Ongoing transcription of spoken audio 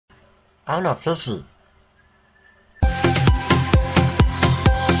I'm not fishy.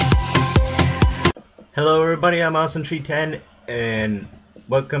 Hello everybody, I'm Awesome310 and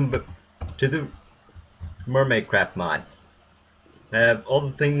welcome to the Mermaid Craft mod. I have all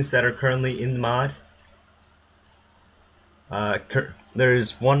the things that are currently in the mod.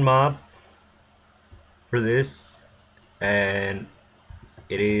 There's one mob for this, and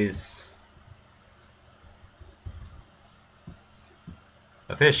it is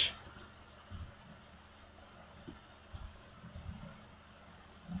a fish.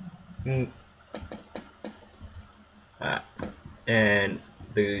 Mm. And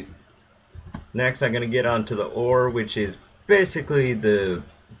the next I'm gonna get onto the ore, which is basically the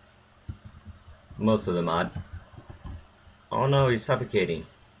most of the mod. Oh no, he's suffocating.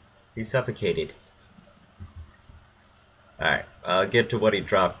 He suffocated. Alright, I'll get to what he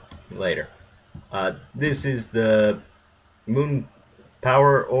dropped later. This is the moon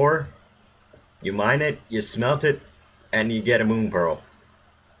power ore. You mine it, you smelt it, and you get a moon pearl.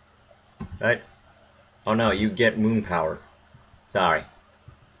 Right? Oh no, you get moon power. Sorry.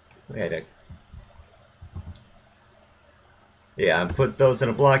 Wait. Yeah, and put those in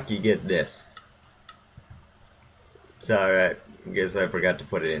a block, you get this. Sorry, I guess I forgot to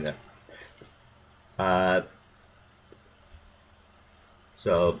put it in there.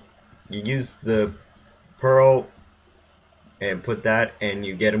 So you use the pearl and put that, and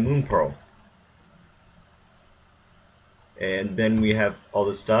you get a moon pearl. And then we have all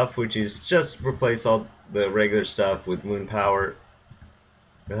the stuff, which is just replace all the regular stuff with moon power.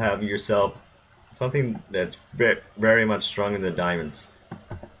 You'll have yourself something that's very much stronger than diamonds.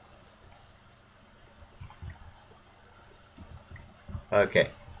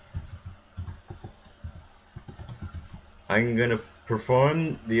 Okay. I'm gonna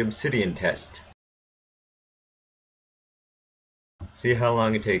perform the obsidian test. See how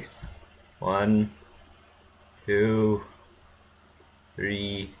long it takes. 1, 2,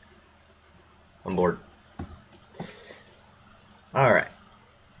 3. I'm bored. Alright.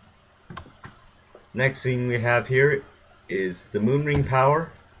 Next thing we have here is the moon ring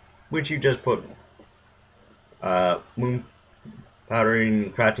power, which you just put moon powder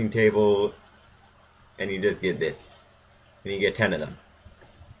in crafting table, and you just get this. And you get 10 of them.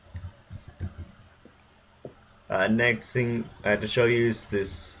 Next thing I have to show you is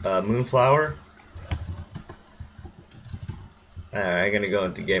this moonflower. I'm gonna go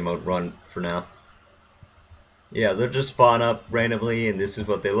into game mode run for now. Yeah, they'll just spawn up randomly, and this is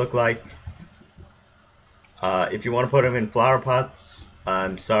what they look like. If you want to put them in flower pots,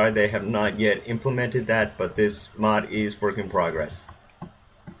 I'm sorry they have not yet implemented that, but this mod is work in progress.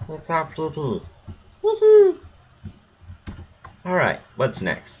 It's our pretty. Alright, what's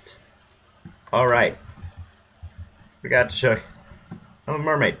next? Alright. Forgot to show you. I'm a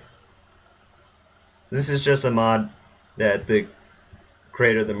mermaid. This is just a mod that the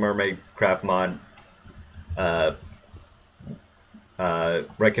creator of the Mermaid Craft mod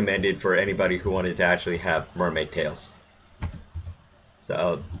recommended for anybody who wanted to actually have mermaid tails.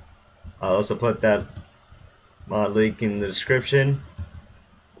 So I'll also put that mod link in the description,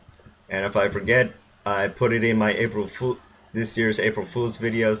 and if I forget, I put it in my this year's April Fool's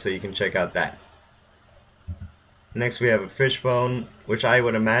video, so you can check out that. Next we have a fish bone, which I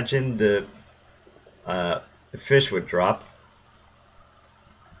would imagine the fish would drop.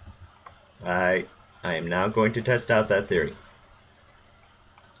 I am now going to test out that theory.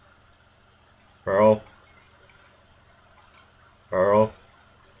 Pearl. Pearl.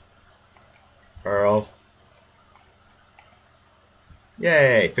 Pearl.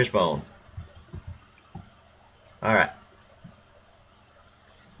 Yay, fishbone. Alright.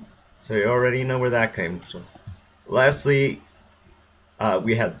 So you already know where that came from. Lastly,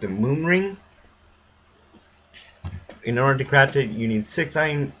 we have the moon ring. In order to craft it, you need 6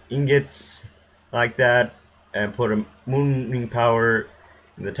 iron ingots like that, and put a moon ring power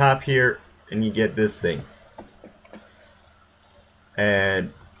in the top here, and you get this thing.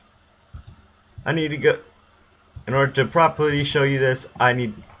 And I need to go, in order to properly show you this, I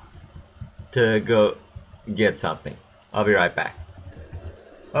need to go get something. I'll be right back.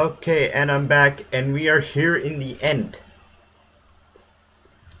 Okay, and I'm back, and we are here in the end.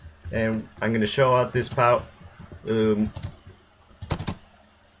 And I'm going to show out this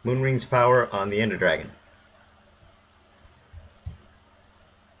moon ring's power on the Ender Dragon.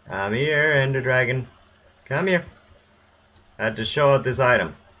 Come here, Ender Dragon. Come here. I had to show out this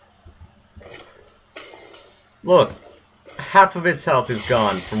item. Look, half of its health is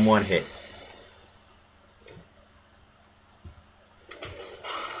gone from one hit.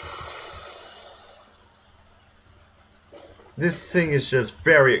 This thing is just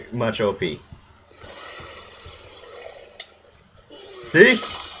very much OP. See?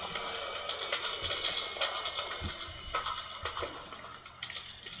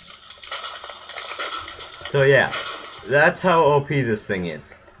 So yeah, that's how OP this thing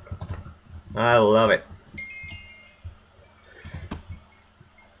is. I love it.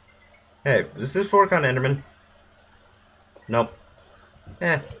 Hey, does this work on Enderman? Nope.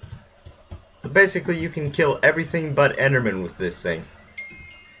 Eh. So basically you can kill everything but Enderman with this thing.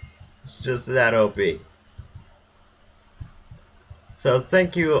 It's just that OP. So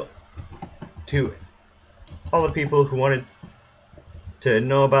thank you to all the people who wanted to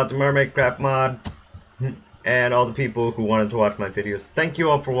know about the Mermaid Craft mod, and all the people who wanted to watch my videos. Thank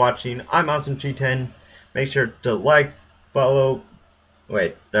you all for watching. I'm AwesomeG10. Make sure to like, follow.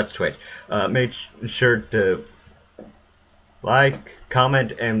 Wait, that's Twitch. Make sure to like,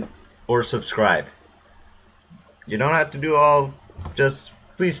 comment, and or subscribe. You don't have to do all. Just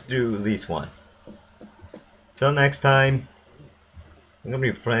please do at least one. Till next time, I'm gonna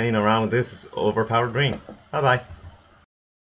be playing around with this overpowered ring. Bye bye.